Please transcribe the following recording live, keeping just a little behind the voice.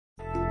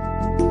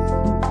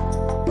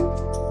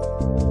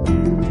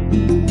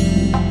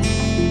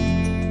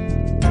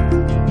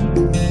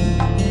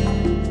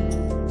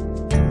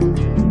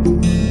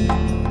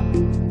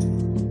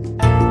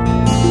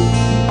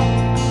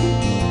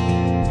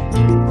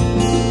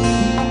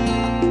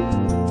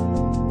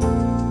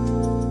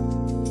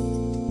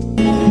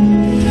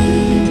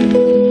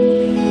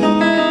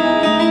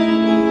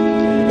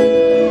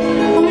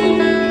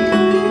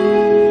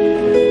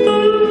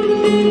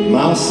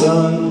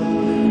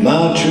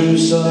true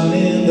son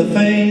in the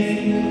faith.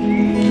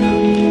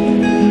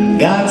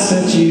 God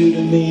sent you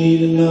to me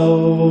to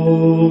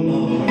know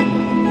more,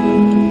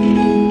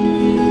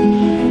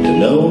 to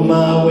know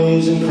my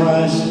ways in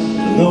Christ,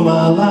 to know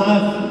my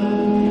life,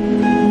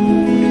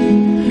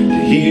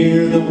 to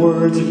hear the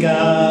words of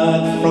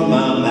God from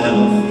my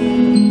mouth.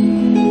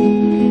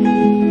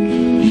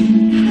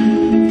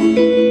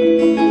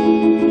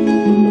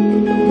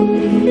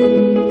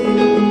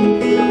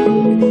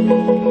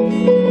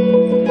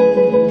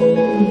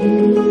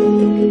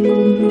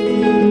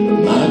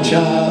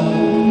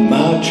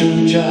 My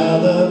true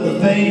child of the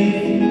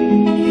faith,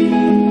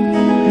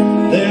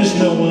 there's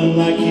no one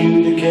like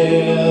you to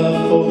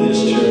care for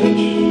this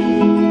church,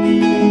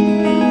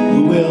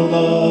 who will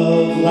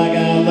love like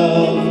I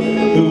love,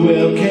 who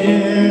will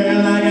care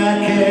like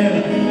I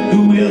care,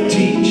 who will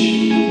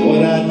teach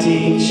what I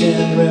teach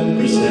and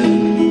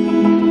represent.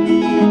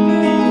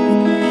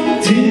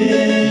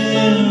 Timothy,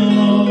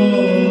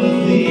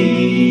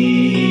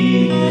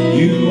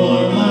 you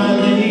are my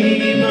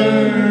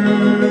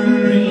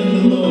labor in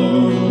the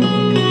Lord.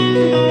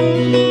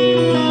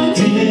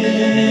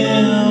 Timothy,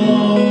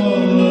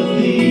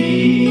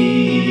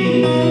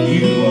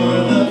 you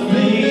are the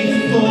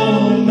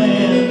faithful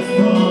man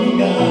from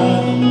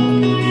God.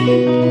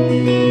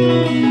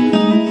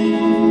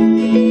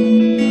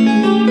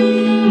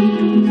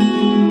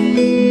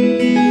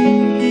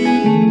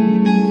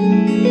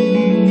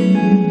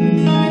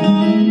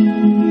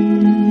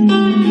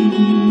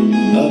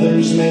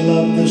 Others may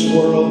love this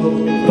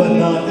world, but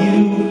not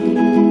you.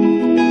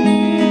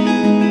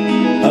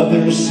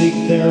 Others seek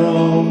their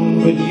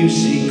own, but you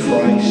seek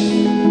Christ.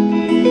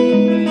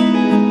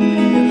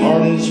 Your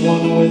heart is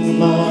one with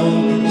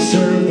mine.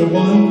 Serve the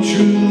one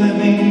true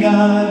living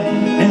God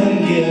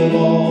and give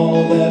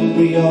all that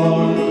we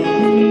are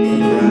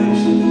for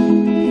Christ.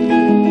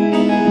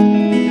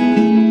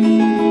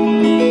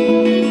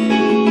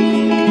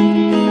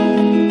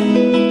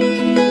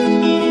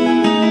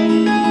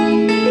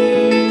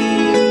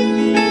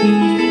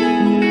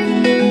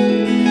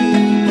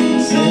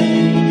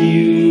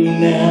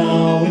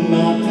 Now in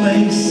my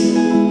place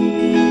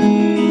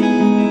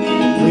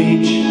to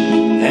preach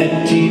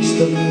and teach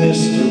the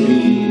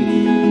mystery.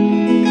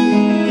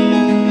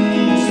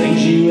 Those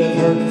things you have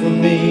heard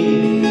from me,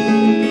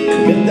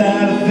 commit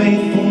that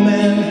faithful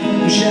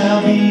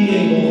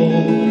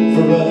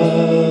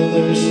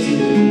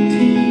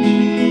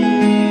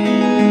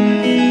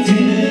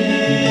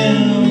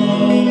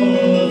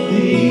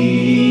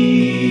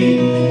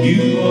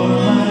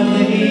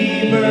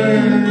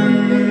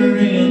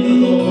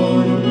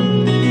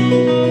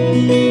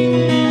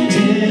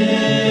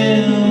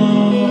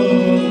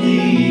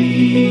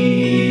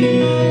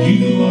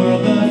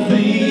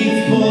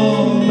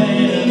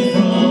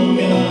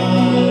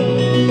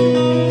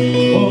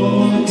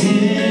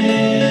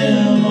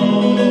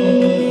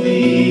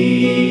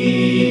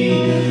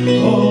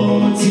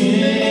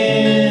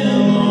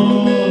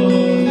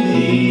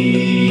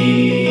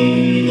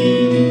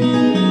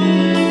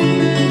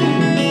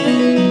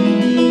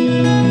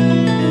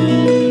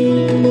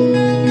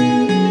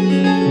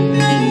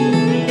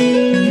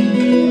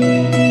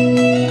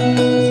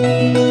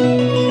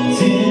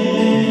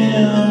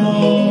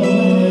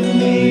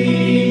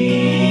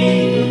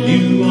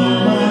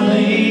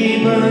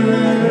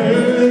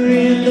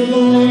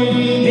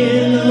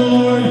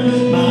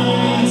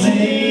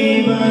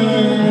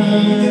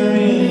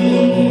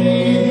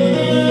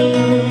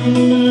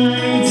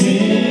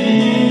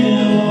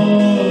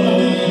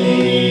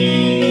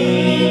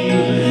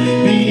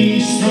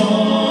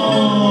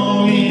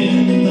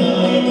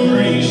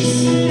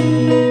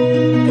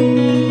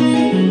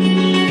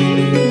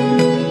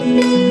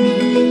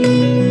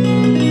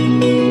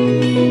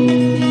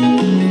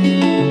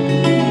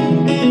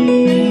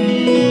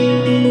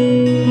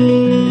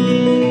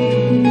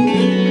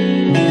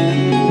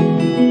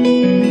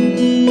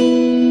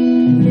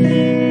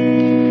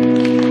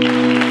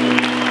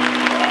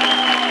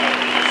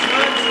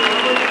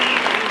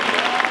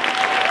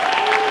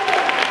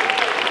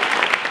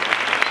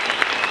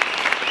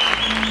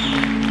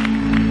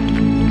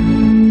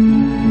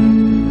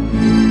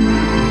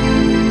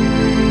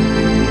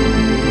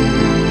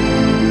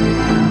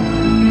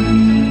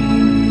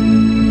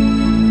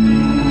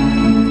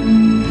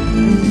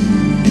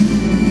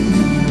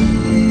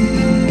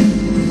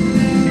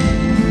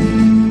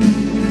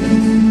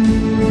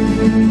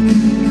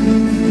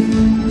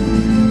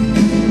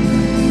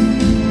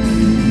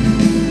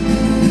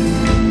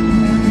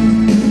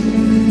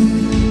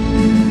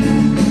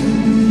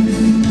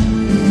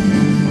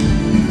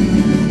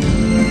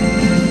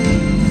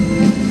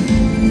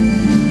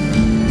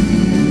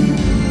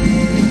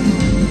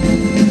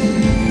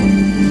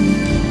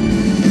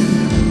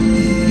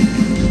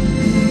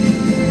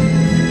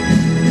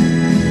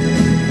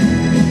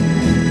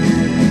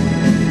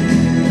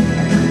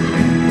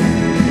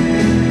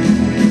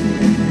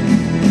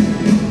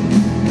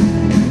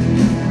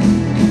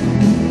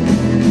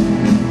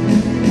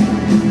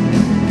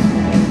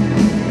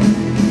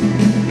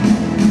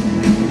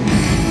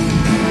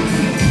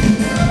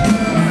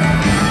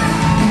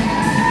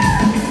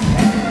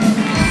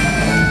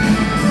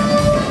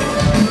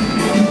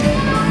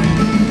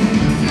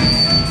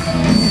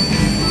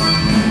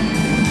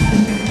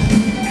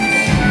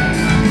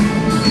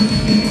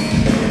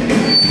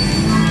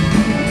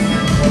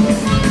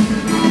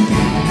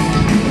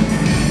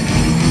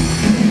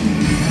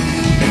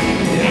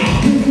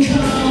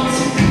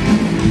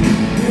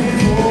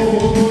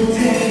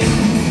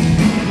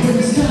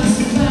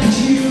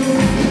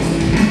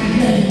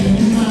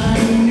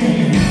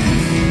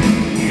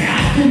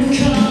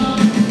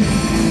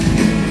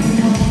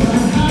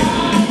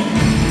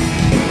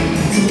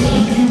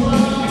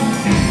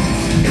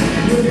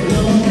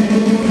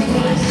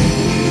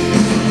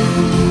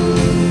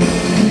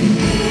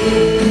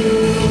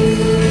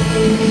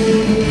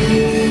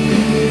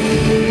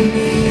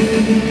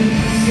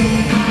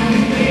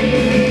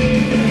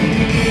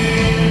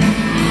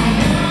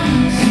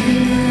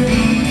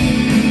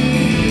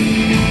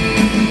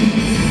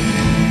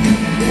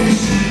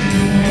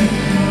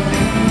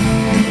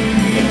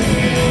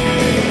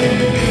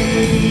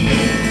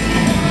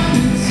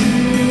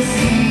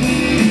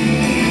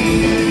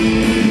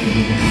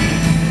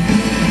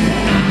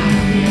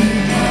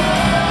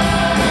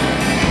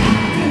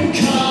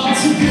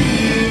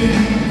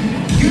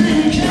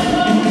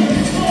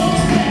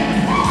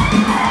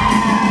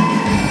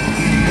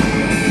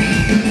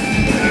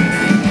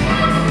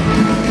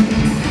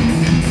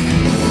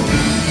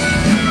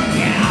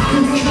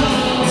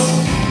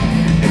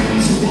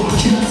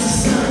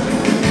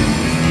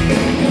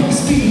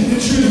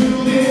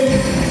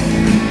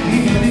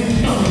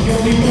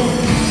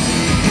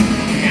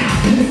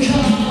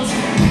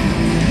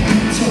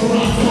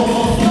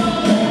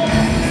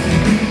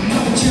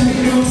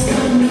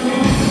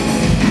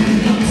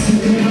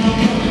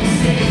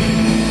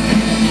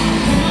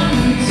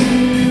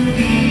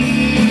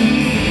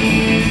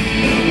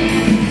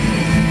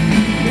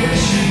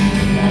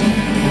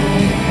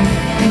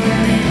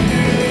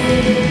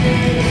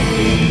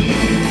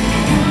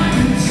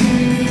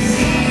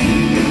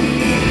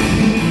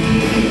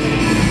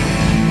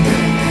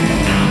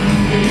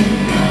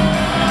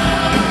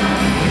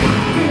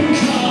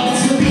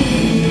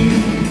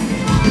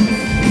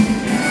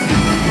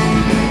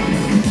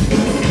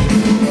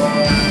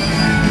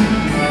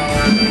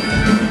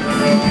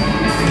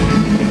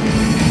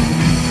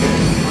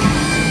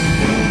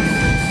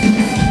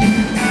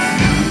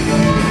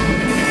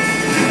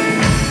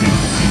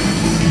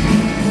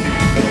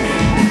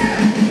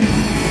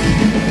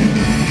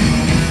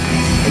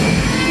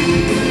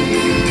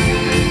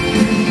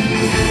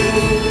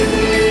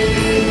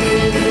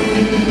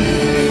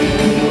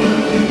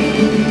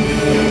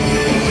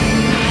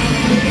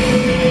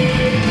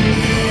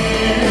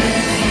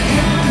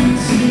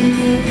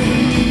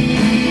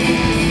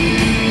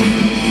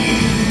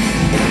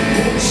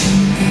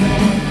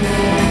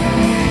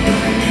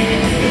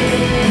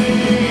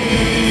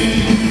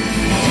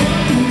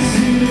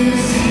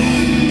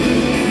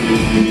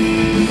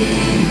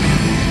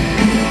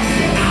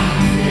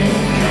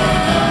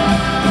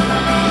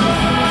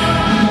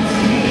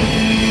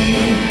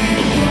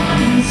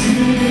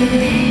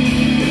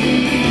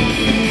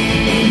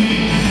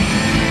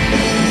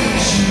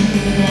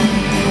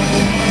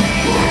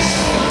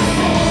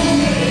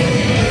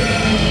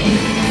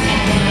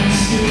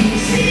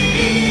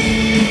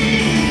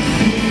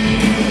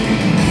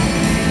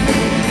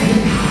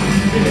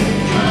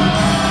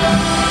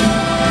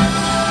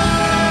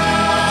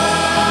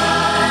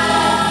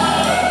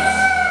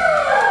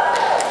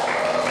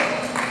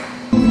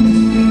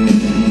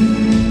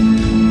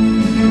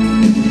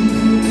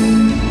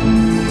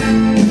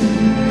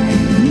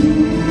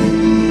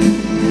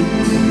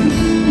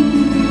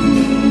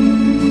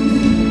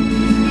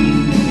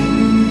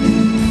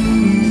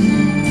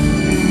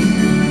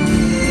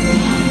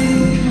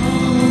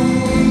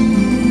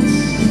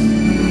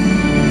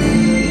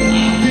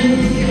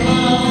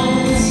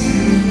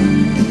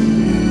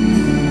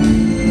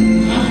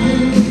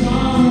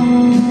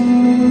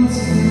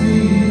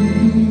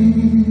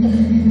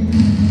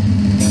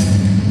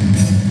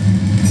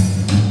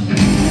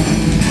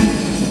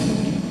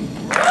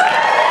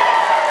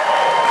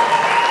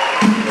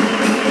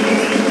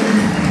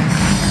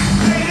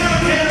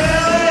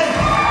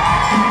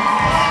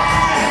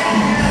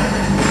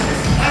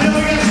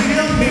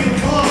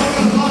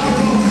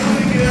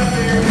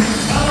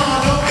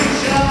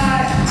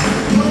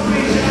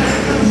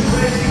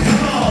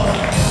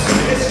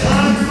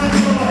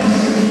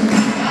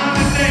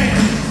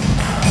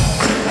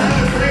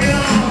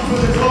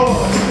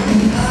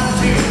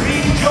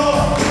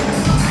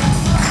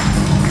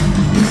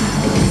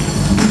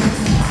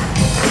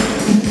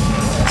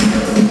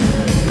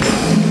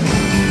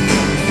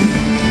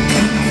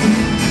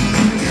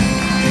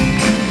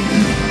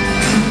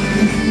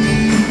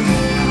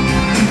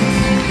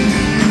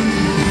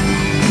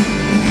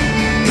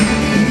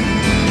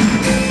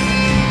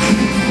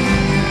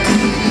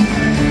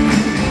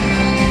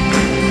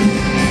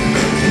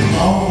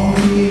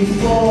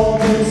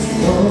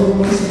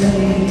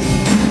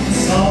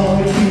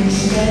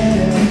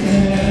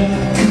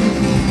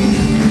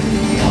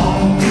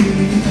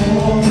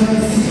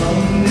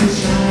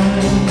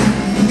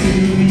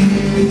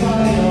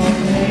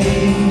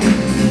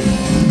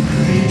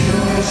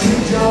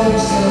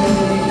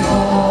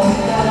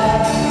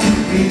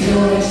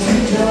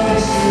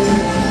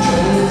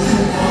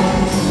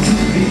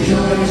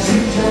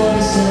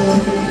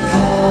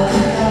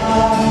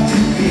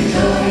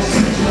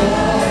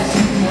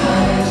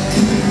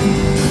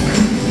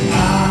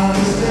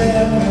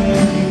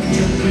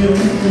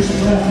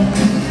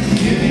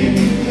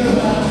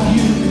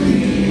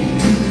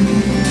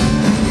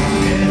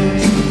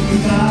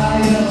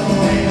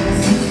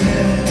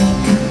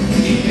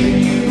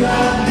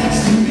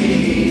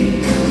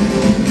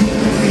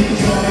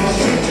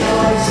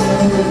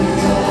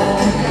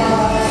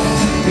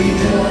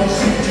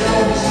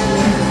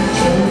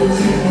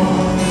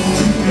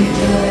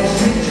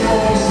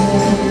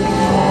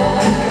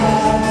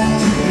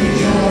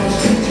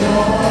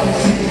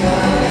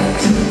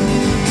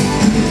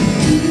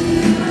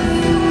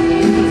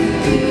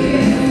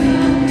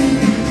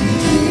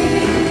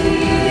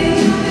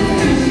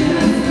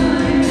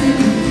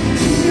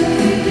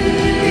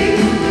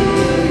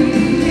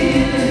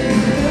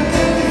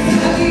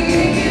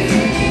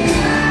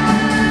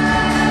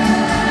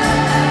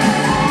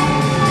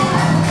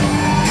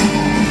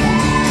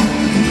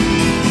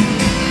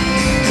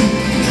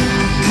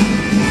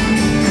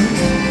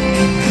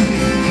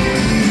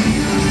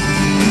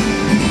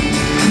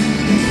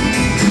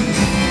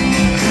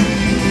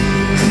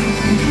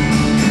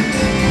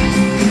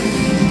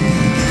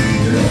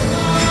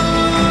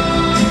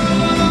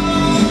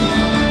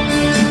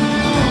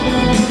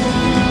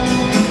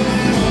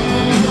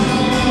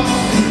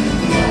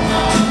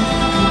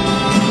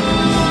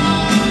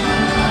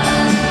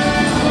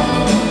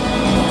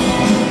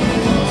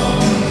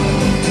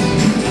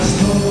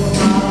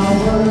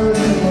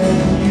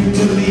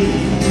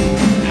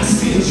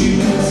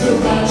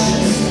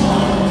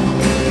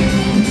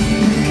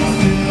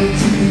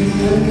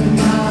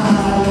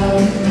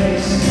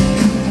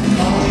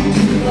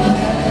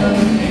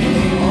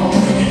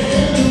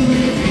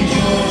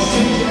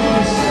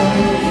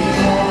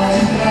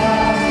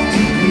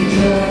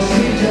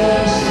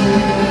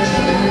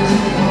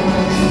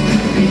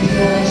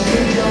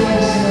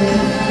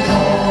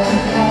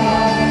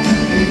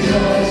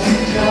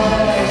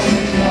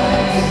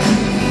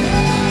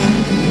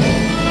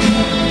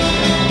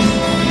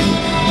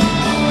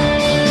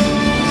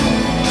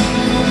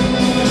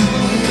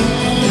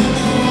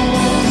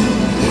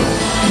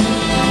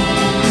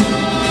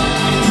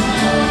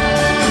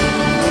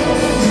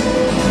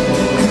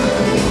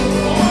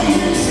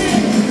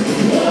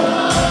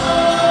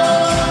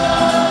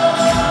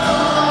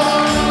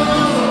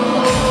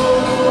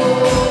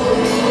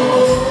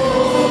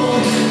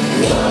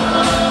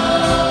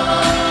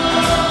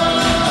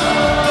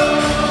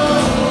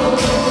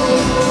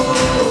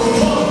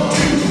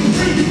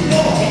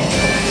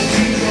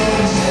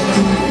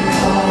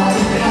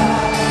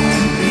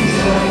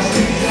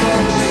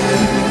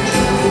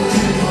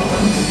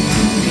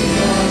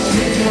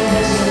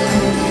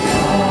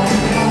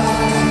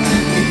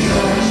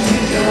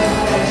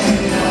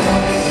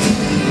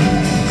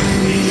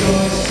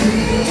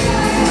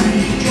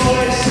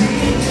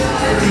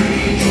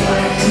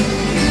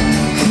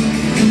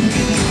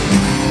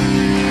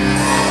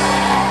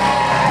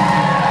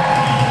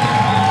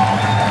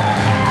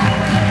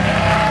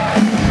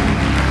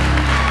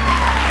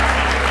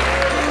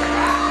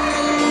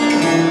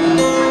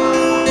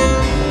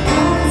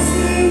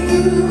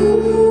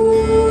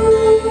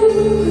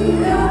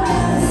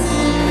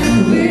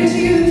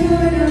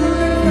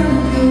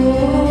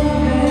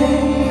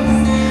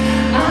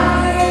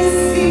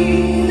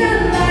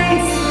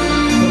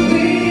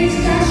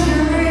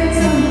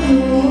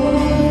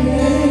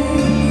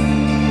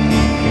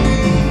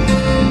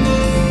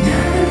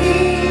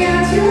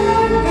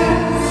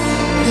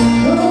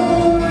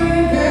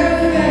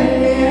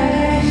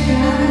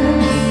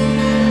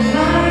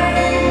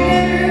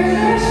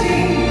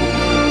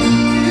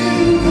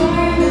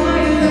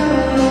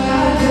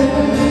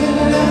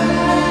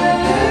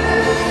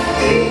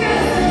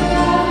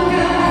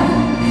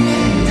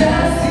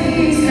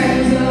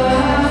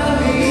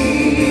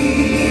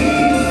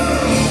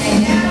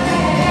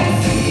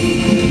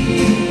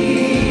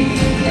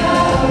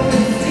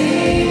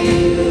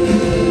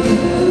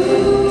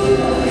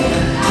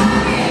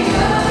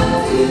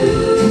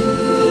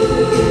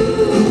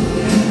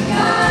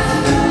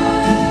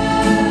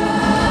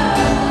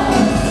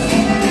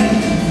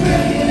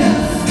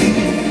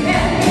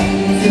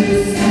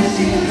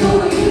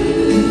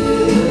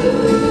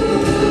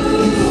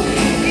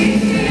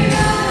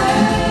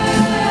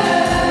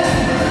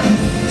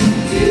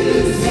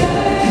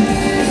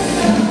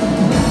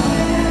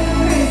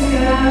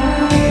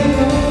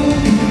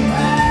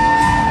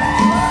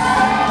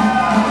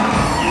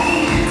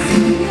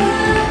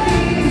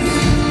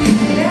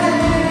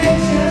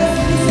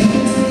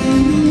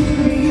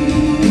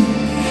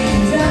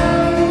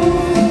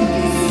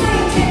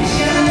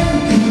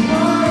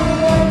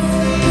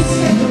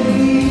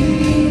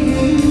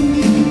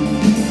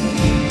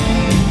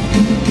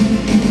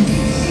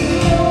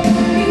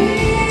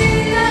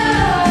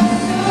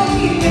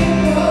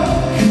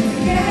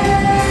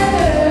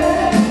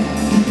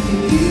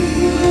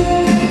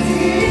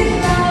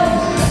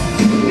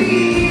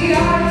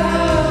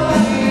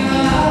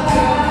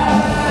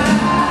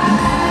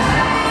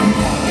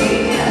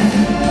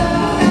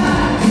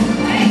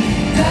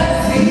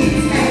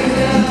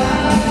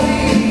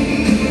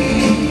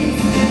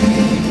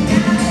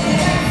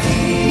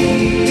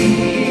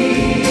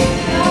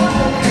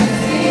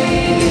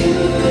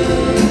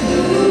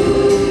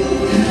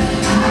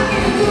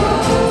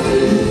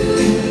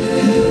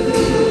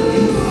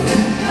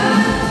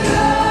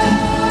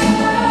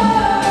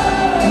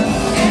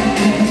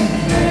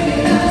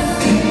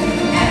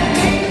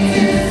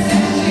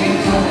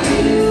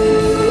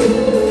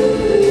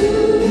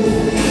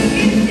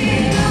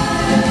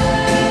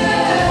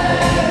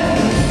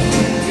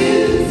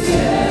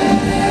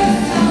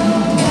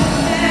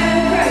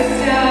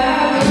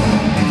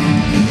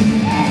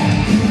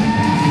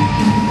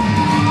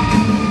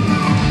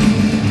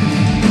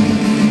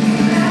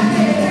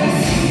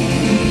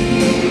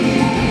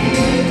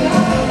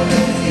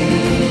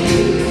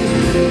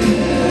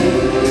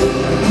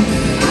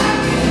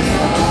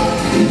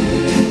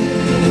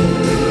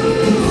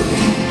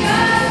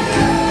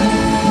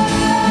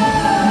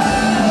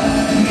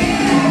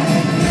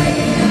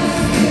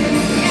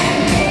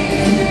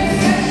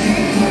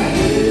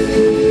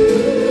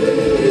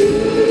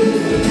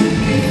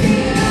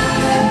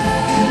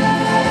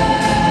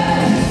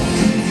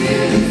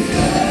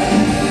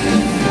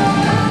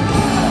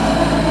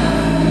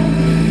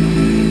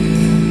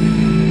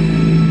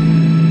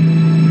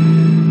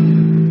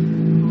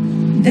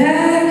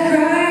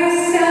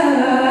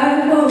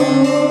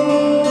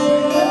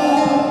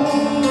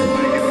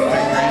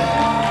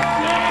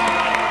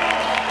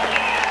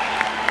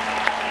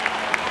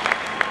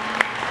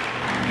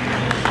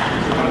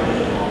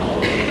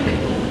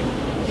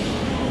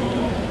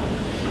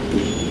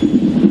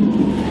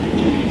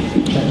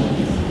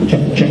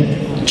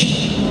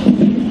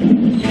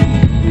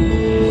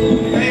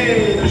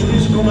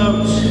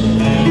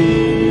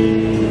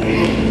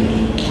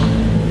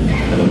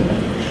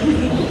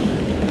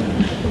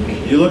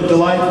look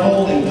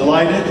delightful and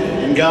delighted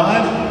in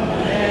God.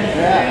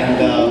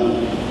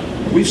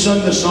 And we've sung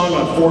this song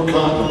on 4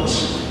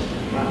 continents,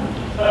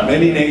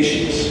 many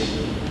nations.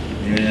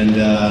 And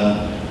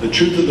the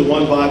truth of the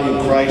one body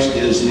of Christ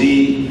is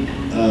the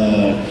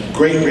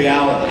great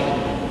reality.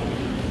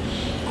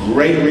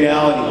 Great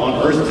reality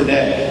on earth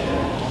today.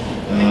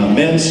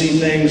 Men see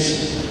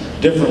things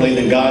differently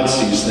than God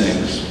sees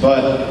things.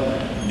 But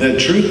the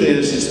truth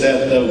is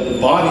that the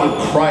body of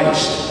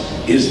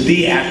Christ is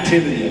the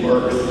activity of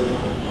earth.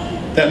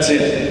 That's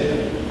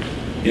it.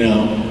 You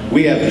know,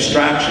 we have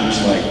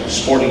distractions like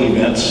sporting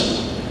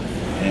events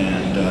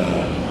and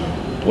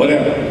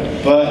whatever.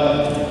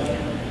 But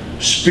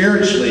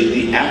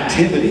spiritually, the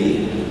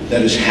activity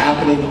that is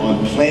happening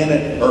on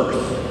planet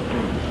Earth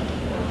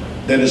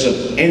that is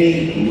of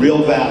any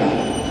real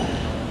value,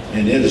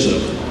 and it is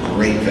of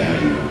great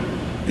value,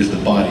 is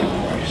the body of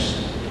Christ.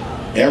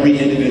 Every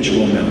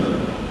individual member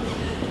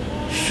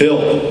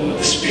filled with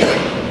the Spirit,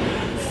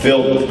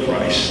 filled with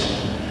Christ.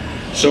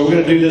 So we're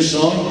going to do this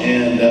song,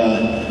 and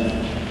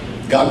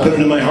God put it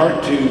in my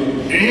heart to,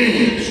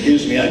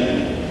 excuse me, I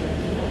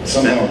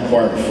somehow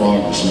acquired a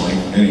frog this morning.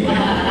 Anyway,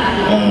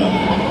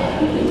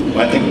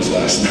 I think it was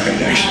last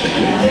night, actually.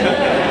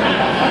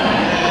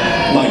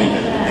 Might have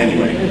been.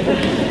 Anyway.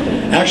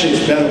 Actually,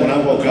 it's better. When I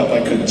woke up,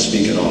 I couldn't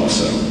speak at all,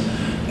 so.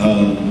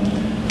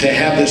 To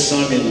have this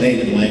sung in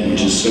native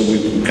languages, so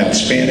we've got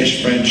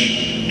Spanish,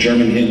 French,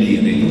 German, Hindi,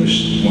 and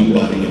English. One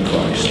body in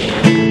Christ.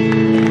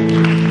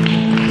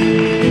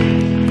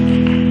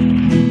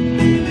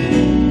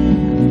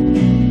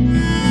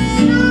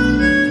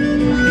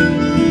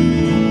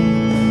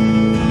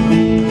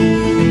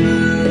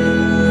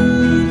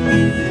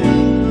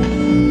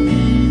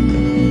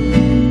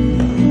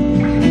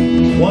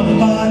 One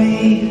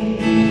body,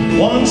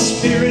 one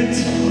spirit,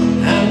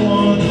 and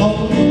one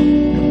hope.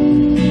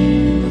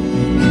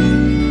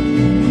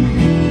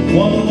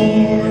 One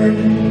Lord,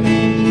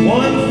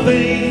 one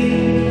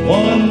faith,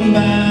 one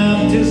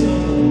baptism.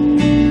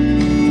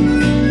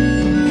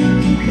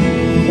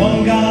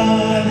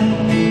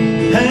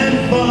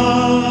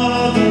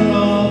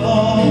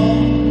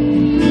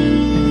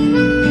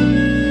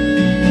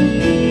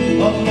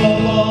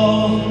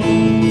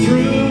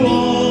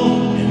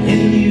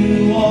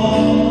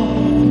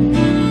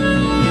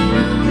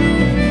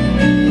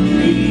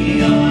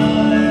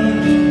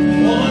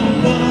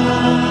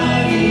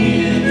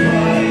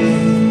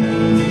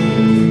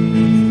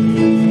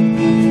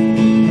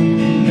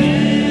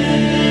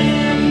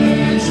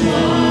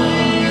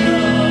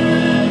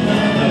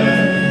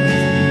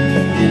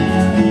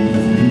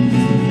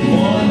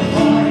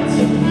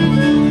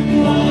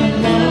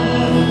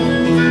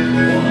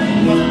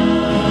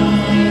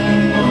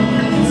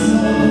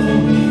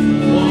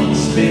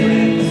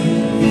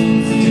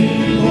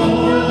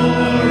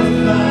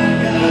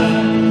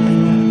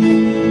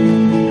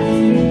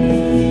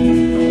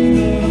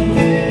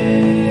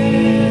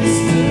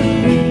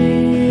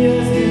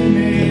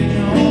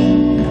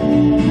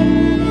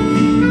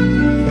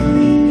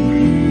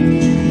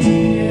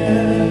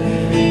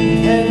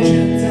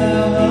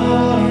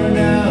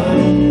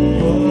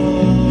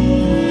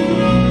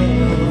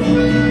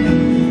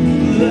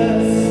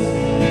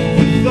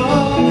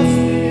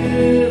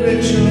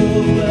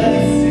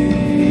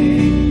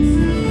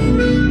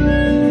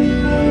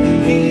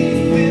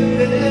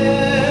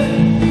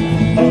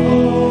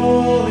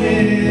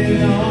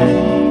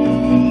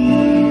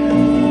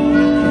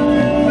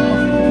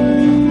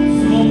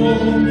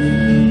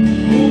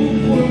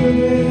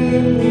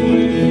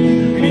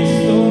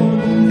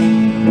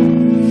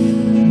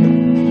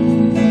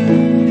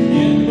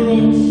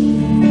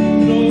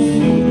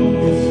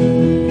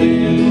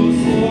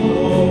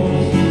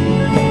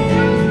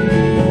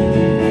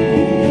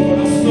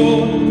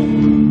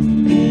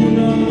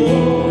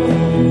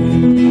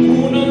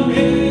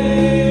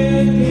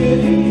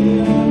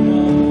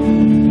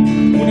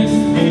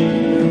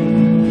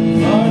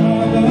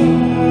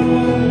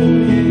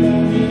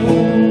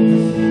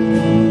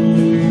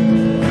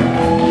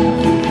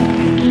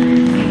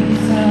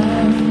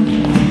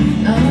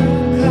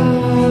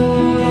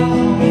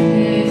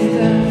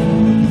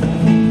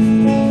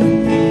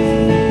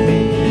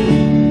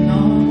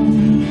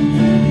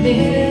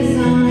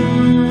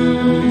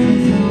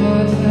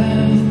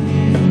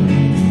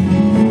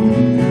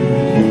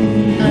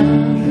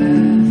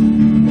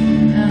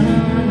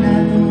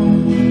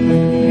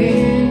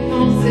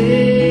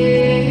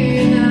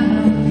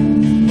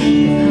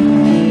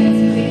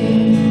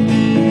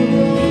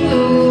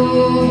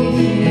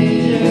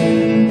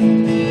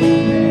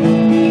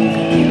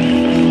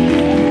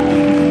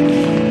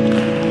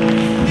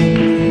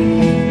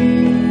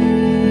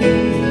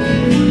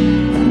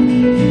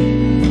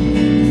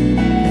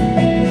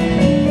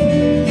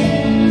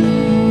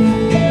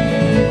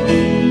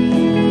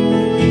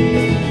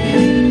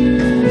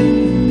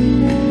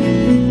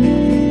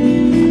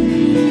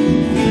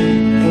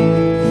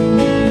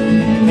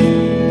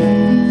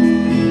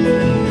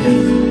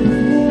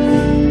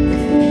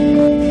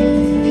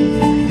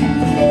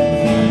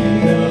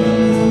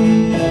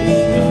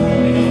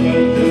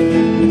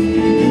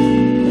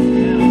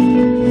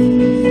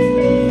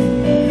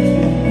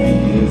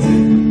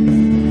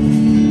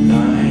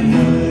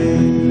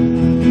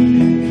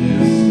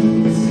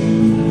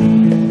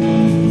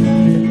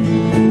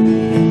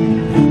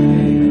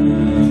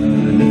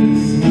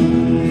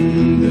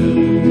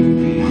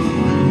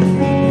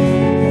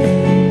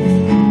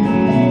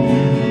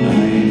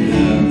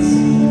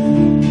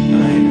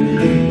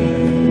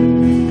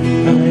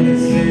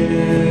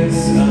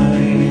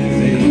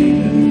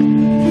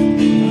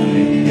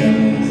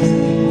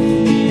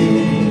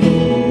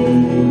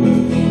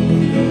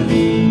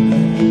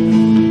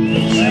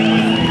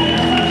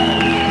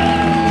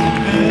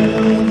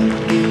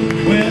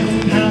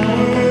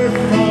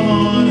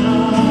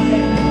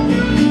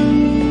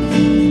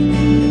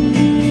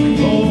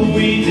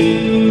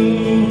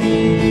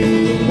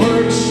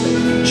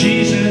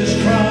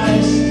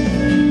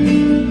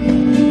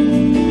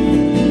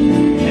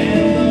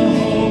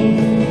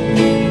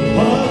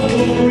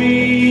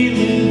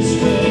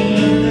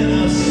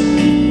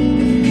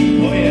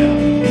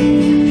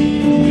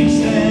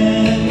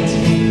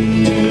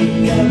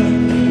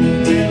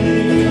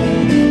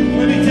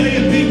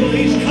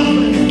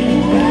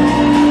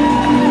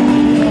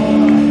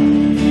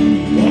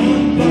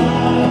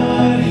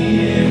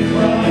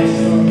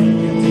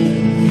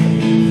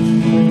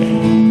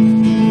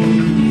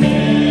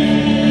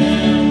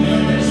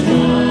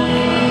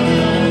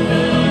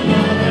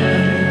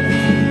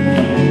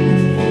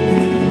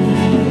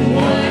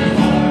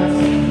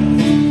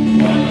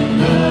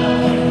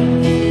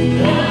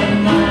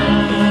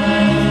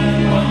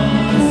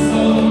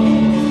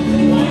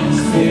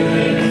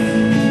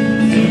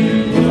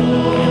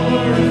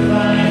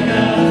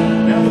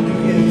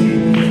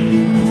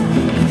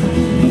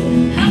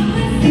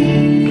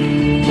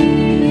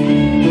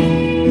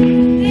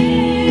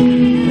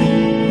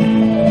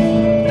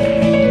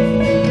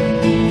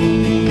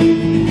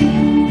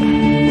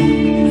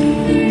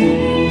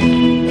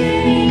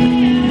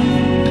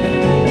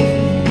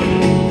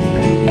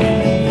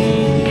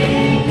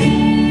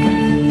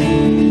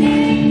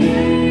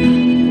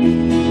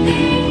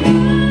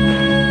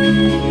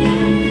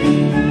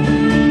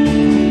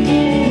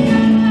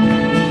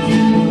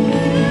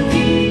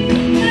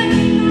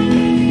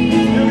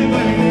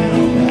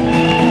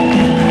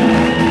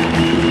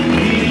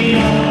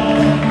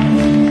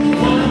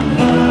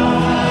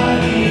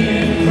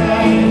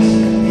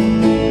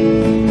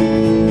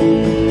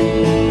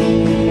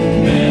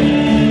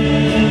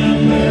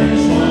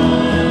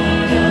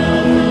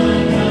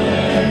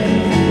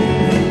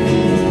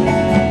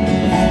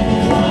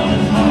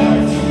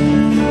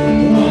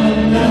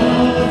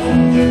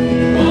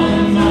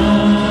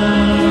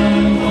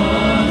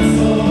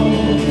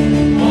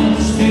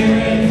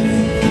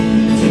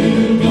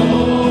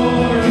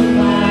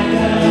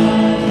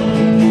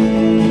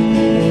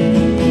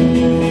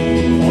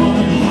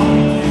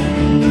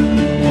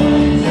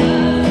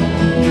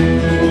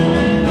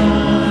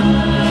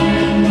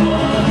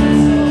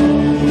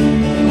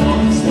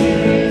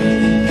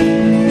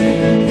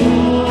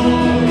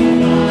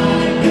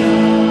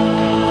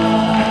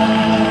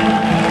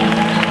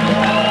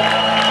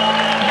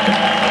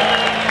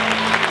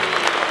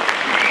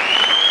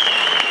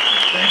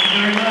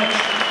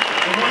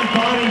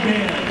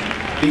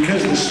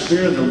 Because the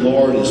Spirit of the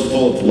Lord is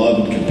full of love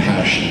and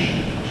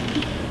compassion.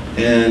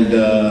 And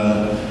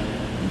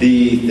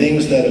the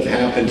things that have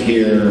happened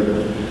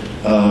here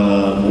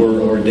were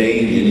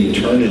ordained in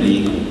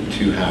eternity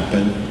to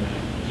happen.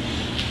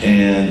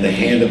 And the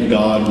hand of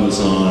God was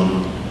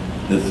on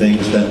the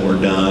things that were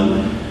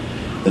done,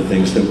 the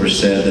things that were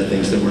said, the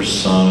things that were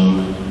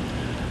sung,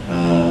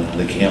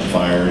 the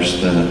campfires,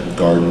 the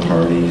garden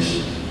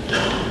parties.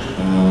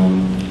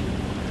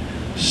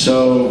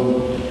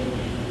 So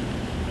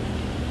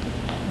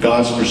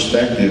God's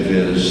perspective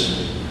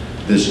is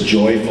this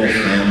joyful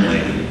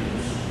family.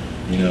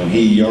 You know,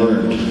 He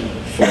yearned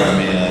for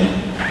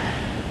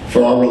man,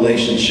 for our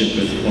relationship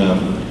with Him,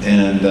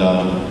 and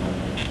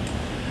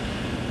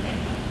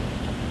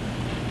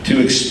to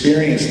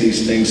experience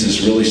these things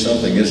is really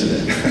something,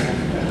 isn't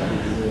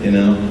it? You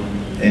know,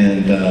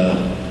 and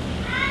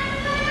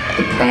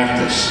the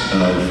practice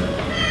of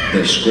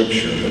the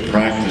Scripture, the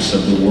practice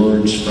of the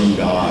words from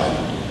God,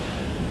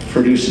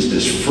 produces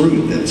this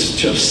fruit that's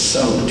just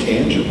so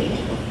tangible.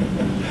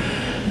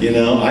 You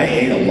know, I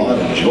ate a lot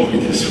of joy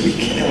this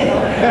weekend.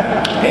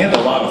 And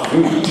a lot of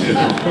food, too.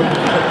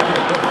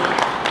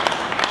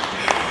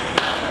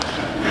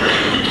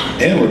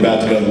 And we're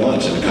about to go to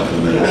lunch in a couple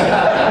of minutes.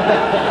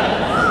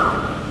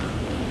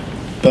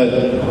 But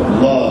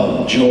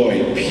love,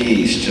 joy,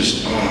 peace,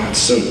 just, oh, it's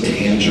so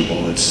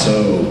tangible. It's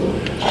so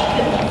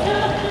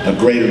a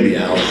greater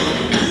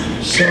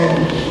reality. So,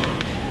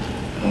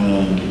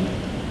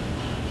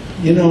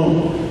 you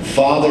know,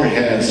 Father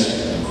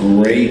has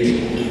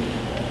great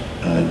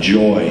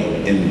joy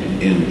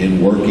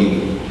in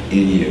working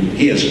in you.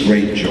 He has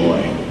great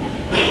joy.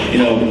 You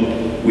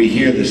know, we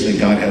hear this, that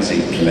God has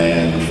a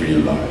plan for your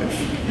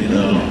life. You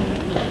know,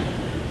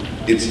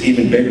 it's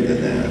even bigger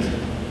than that.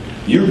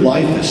 Your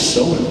life is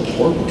so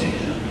important to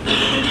Him.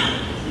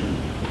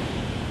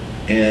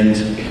 And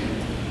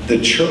the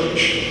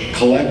church,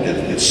 collective,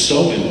 it's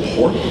so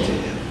important to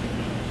Him.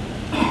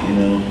 You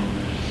know,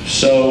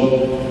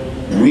 so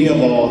we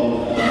have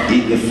all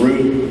eaten the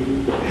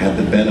fruit, had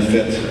the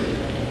benefit,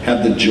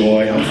 have the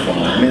joy. I'm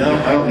fine. I mean,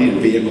 I don't need a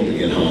vehicle to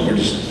get home. We're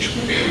just,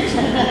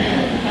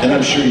 and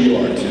I'm sure you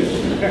are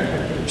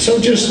too. So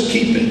just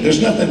keep it.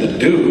 There's nothing to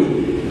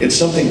do. It's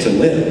something to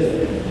live.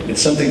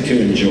 It's something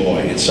to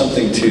enjoy. It's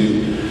something to,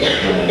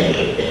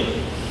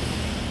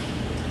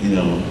 you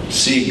know,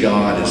 see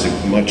God as a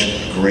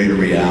much greater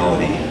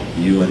reality,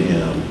 you and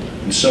Him.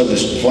 And so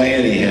this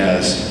plan He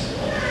has,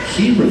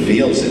 He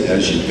reveals it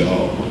as you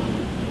go.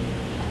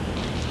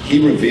 He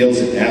reveals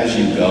it as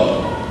you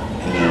go,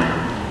 you know.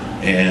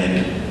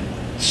 And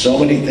so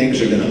many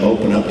things are going to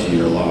open up to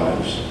your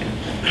lives,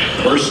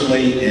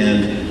 personally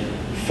and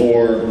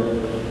for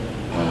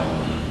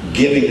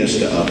giving this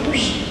to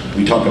others.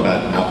 We talk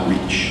about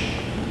outreach.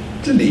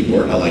 It's a neat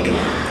word. I like it.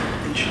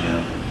 Outreach, you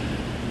know.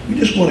 We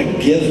just want to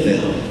give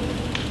them.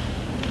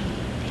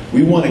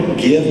 We want to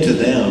give to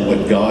them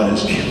what God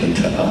has given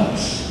to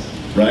us,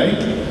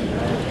 right?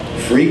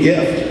 Free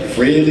gift.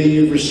 Freely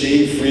you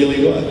receive,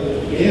 freely what?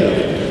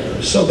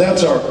 Give. So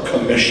that's our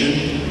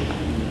commission.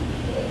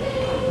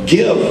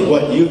 Give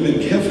what you've been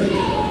given.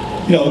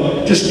 You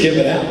know, just give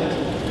it out.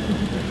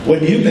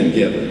 What you've been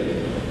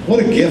given. What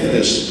a gift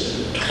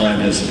this time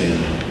has been.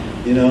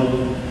 You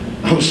know,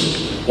 I was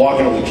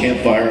walking over the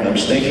campfire and I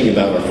was thinking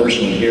about our first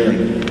one here,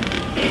 and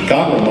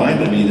God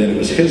reminded me that it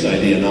was His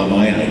idea, not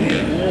my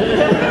idea.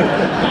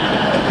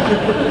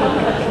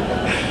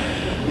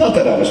 Not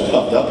that I was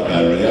puffed up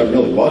about it, I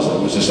really wasn't.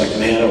 It was just like,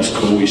 man, it was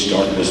cool. We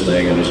started this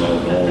thing and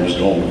it was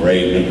going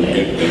great. And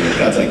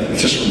God's like,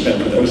 just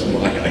remember, that was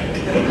my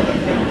idea.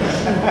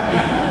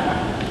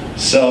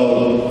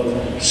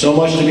 So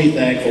much to be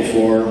thankful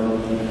for.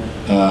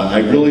 I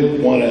really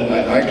want to,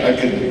 I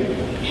could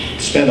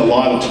spend a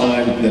lot of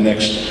time the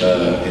next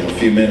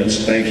few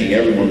minutes thanking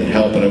everyone that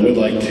helped, but I would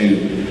like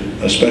to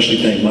especially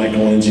thank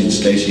Michael, Lindsey, and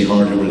Stacy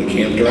Hart, who were the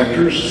camp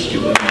directors.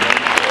 Give them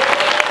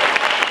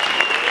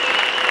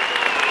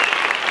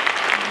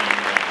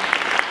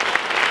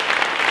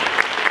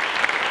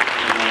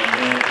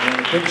and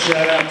a big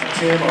shout out to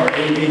Tim, our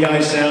AV guy,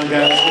 sound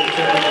guy. Let's give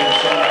Tim a big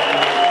shout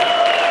out.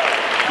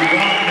 You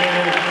got it, man.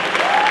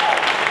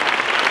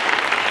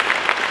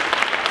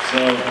 So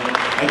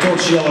I told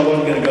Sheila I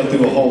wasn't going to go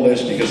through a whole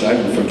list because I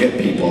would forget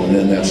people, and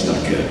then that's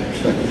not good.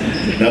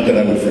 Not that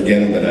I would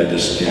forget them, but I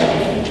just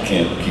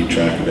can't keep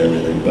track of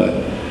everything.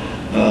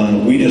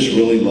 But we just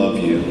really love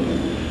you,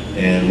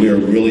 and we are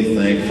really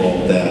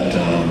thankful that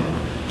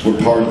we're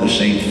part of the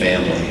same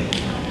family,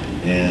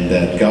 and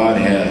that God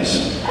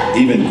has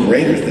even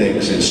greater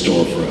things in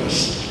store for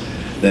us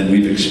than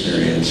we've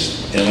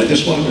experienced. And I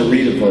just wanted to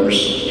read a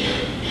verse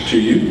to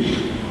you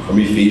from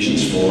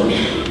Ephesians 4.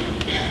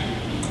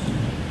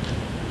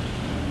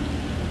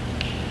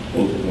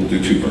 We'll do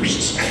two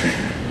verses.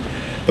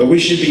 But we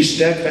should be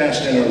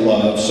steadfast in our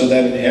love, so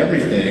that in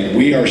everything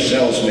we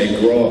ourselves may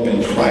grow up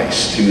in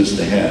Christ, who is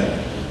the head.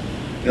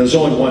 You know, there's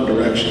only one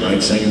direction,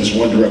 right? Saying this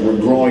one direction.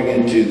 We're growing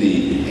into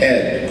the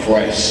head,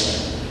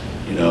 Christ.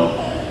 You know,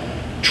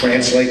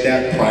 translate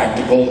that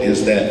practical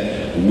is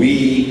that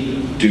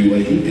we do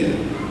what He did.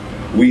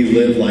 We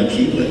live like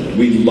he lived.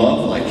 We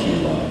love like he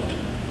loved.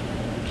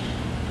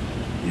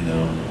 You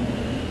know?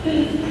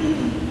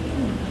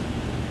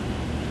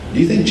 Do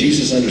you think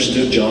Jesus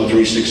understood John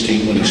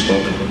 3:16 when he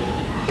spoke?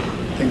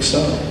 I think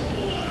so.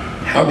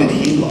 How did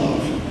he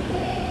love?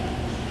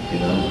 You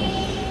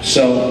know?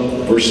 So,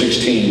 verse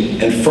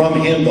 16, and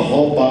from him the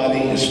whole body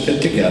is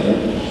fit together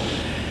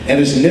and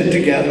is knit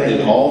together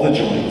in all the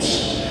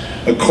joints,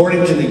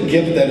 according to the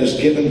gift that is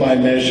given by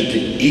measure to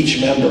each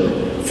member,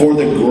 for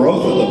the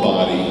growth of the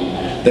body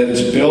that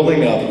is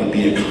building up would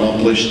be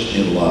accomplished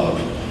in love.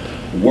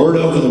 Word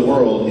over the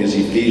world is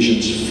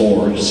Ephesians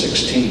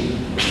 4:16.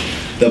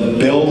 The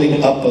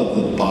building up of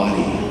the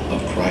body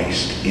of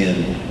Christ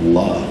in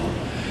love.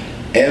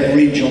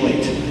 Every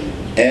joint,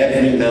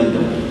 every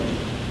member,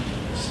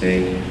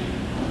 see?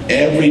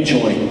 Every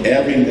joint,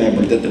 every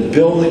member, that the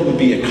building would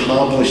be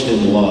accomplished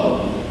in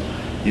love.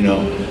 You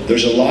know,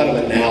 there's a lot of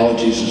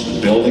analogies. There's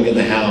the building of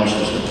the house,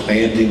 there's the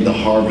planting, the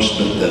harvest,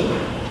 but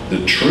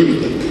the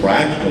truth, the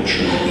practical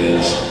truth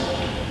is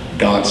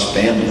God's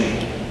family.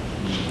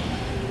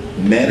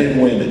 Men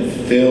and women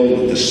filled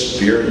with the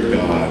Spirit of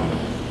God,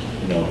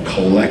 you know,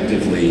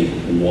 collectively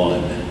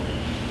one.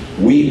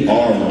 We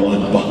are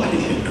one body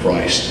in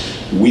Christ.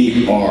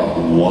 We are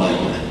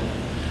one.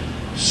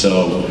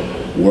 So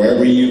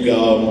wherever you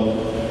go,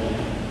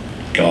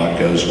 God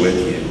goes with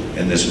you.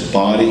 And this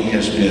body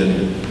has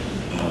been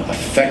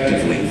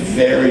effectively,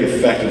 very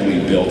effectively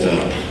built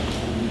up.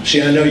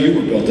 See, I know you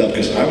were built up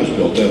because I was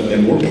built up,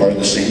 and we're part of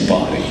the same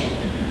body.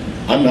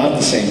 I'm not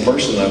the same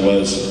person I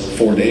was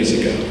 4 days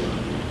ago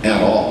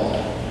at all.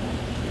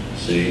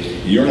 See,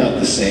 you're not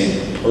the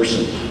same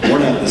person. We're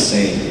not the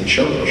same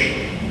church.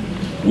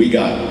 We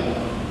got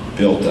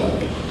built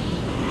up.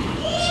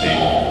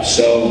 See,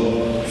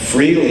 so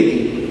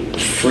freely,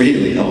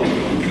 oh,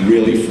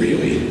 really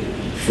freely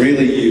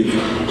you've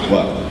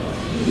what?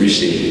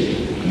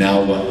 Received.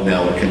 Now what?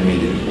 Now what can we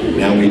do?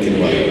 Now we can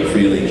what?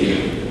 Freely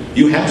give.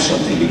 You have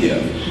something to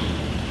give.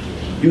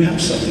 You have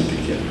something to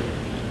give.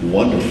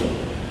 Wonderful.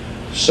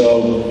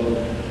 So,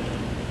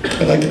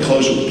 I'd like to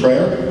close with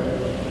prayer.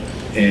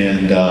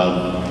 And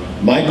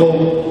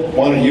Michael,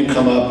 why don't you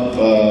come up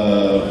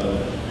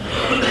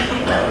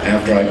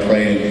after I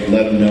pray and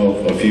let him know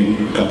a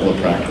couple of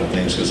practical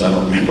things, because I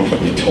don't remember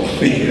what you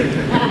told me.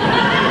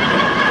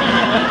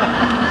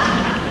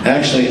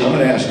 Actually, I'm going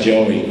to ask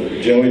Joey.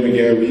 Joey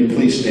McGarrett, will you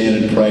please stand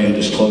and pray and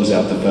just close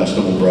out the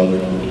festival, brother?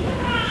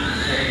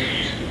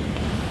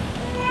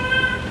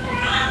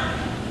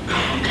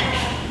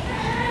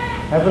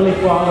 Heavenly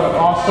Father,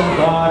 awesome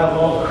God of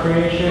all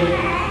creation,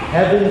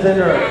 heavens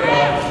and earth,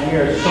 God, we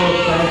are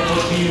so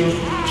thankful to you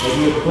that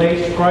you have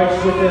placed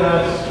Christ within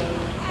us,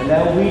 and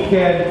that we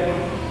can,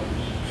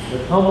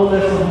 with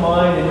humbleness of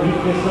mind and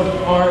meekness of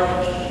heart,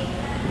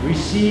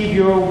 receive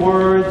your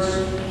words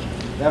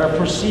that are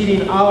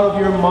proceeding out of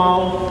your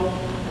mouth,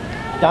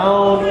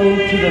 down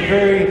into the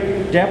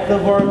very depth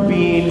of our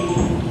being,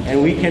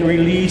 and we can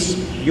release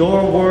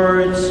your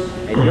words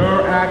and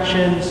your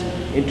actions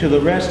into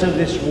the rest of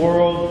this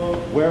world,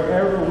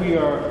 wherever we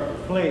are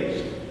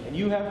placed. And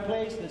you have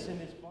placed us in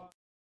this body.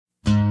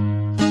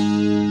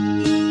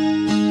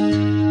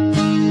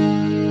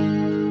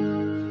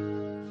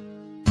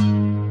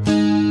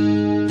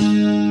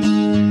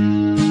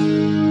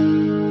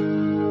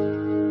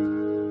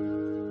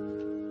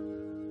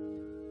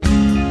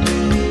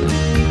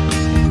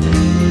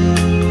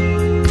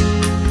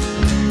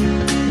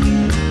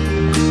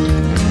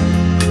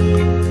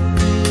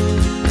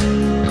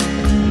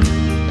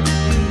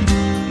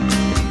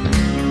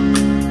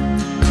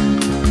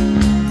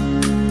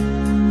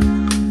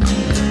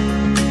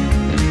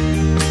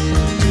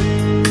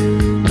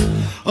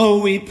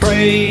 We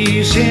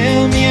praise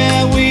him,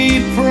 yeah,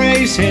 we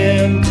praise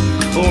him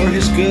for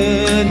his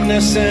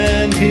goodness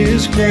and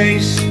his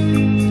grace.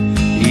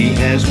 He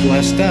has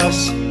blessed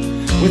us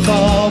with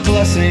all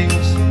blessings.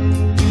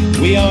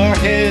 We are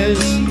his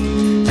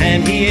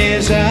and he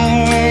is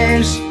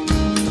ours.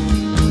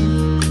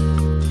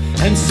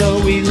 And so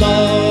we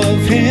love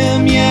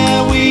him,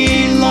 yeah,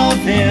 we love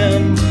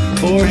him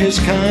for his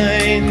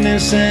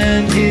kindness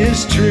and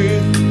his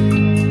truth.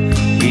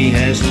 He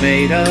has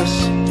made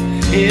us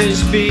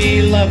his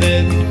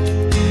beloved.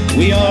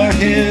 We are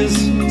his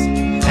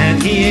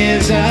and he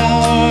is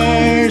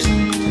ours.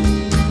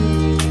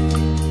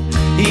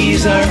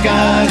 He's our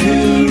God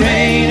who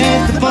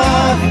reigneth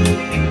above.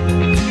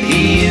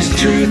 He is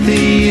truth,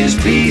 he is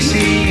peace,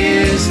 he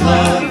is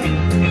love.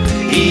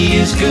 He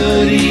is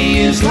good, he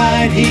is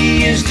light,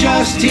 he is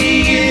just,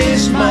 he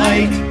is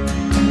might.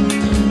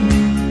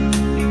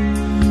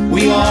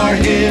 We are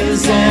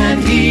his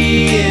and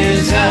he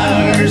is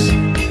ours.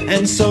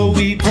 And so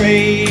we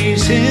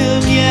praise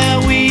him, yeah,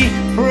 we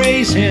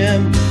praise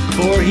him,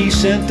 for he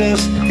sent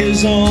us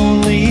his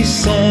only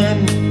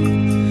Son,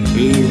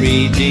 who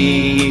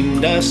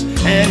redeemed us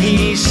and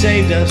he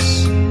saved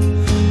us.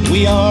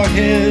 We are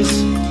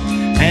his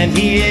and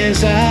he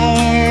is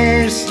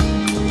ours.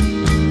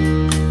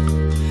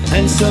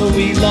 And so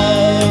we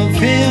love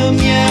him,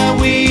 yeah,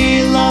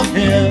 we love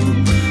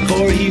him,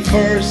 for he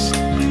first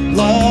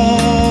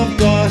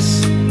loved us.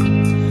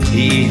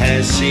 He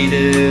has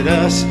seated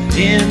us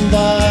in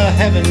the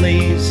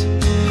heavenlies.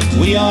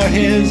 We are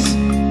His,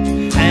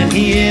 and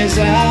He is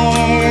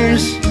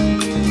ours.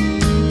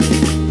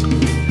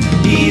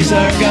 He's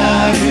our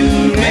God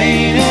who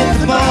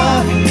reigneth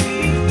above.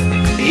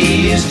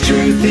 He is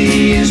truth,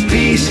 He is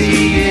peace,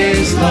 He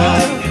is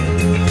love.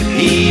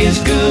 He is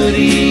good,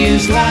 He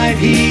is light,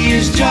 He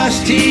is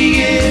just,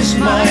 He is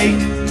might.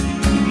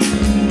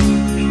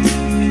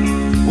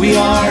 We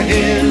are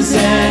His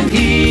and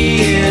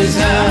He is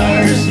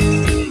ours.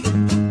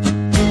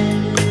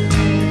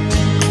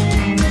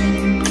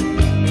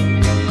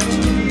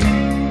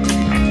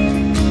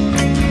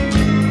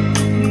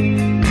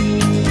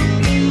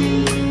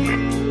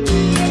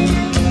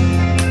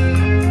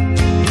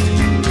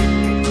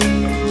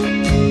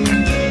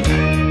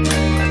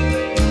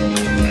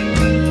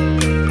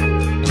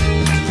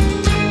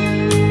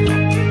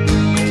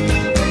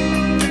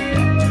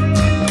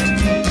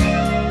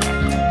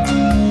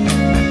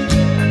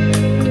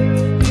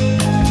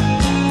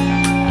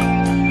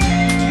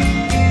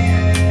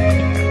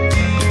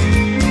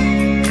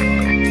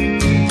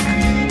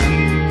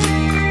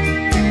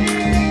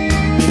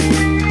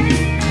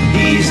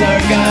 He's our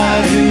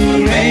God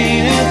who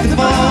reigneth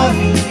above.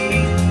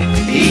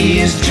 He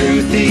is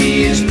truth,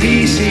 He is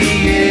peace,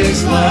 He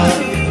is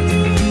love.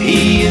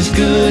 He is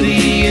good,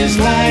 He is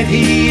light,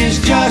 He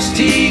is just,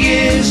 He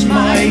is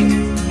might.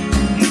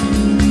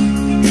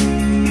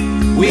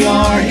 We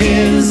are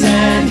His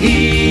and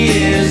He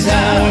is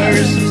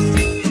ours.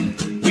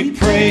 We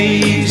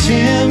praise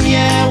Him,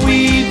 yeah,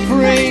 we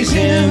praise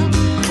Him,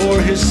 for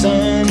His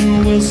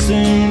Son will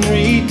soon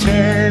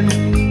return.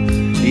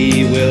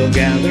 He will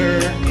gather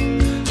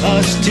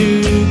us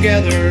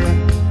together.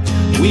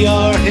 We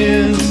are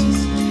His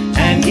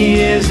and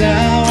He is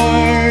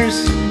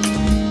ours.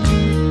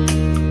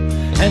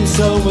 And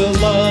so we'll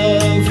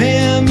love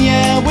Him,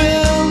 yeah,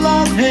 we'll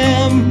love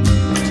Him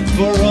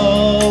for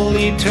all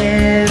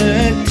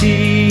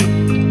eternity.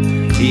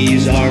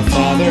 He's our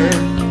Father,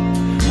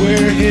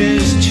 we're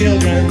His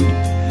children.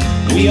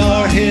 We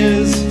are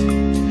His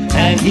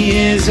and He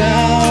is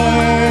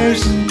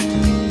ours.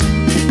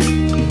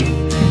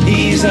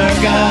 He's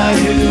our God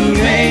who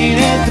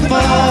reigneth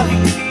above.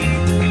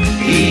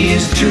 He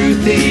is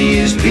truth, He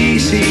is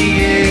peace,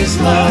 He is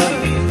love.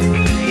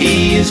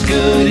 He is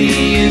good,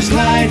 He is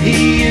light,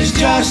 He is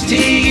just,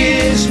 He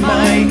is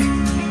might.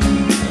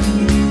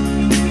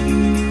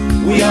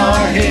 We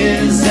are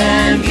His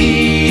and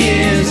He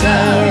is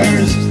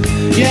ours.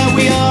 Yeah,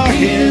 we are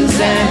His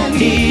and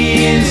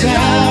He is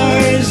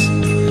ours.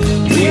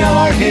 We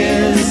are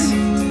His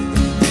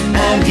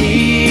and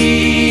He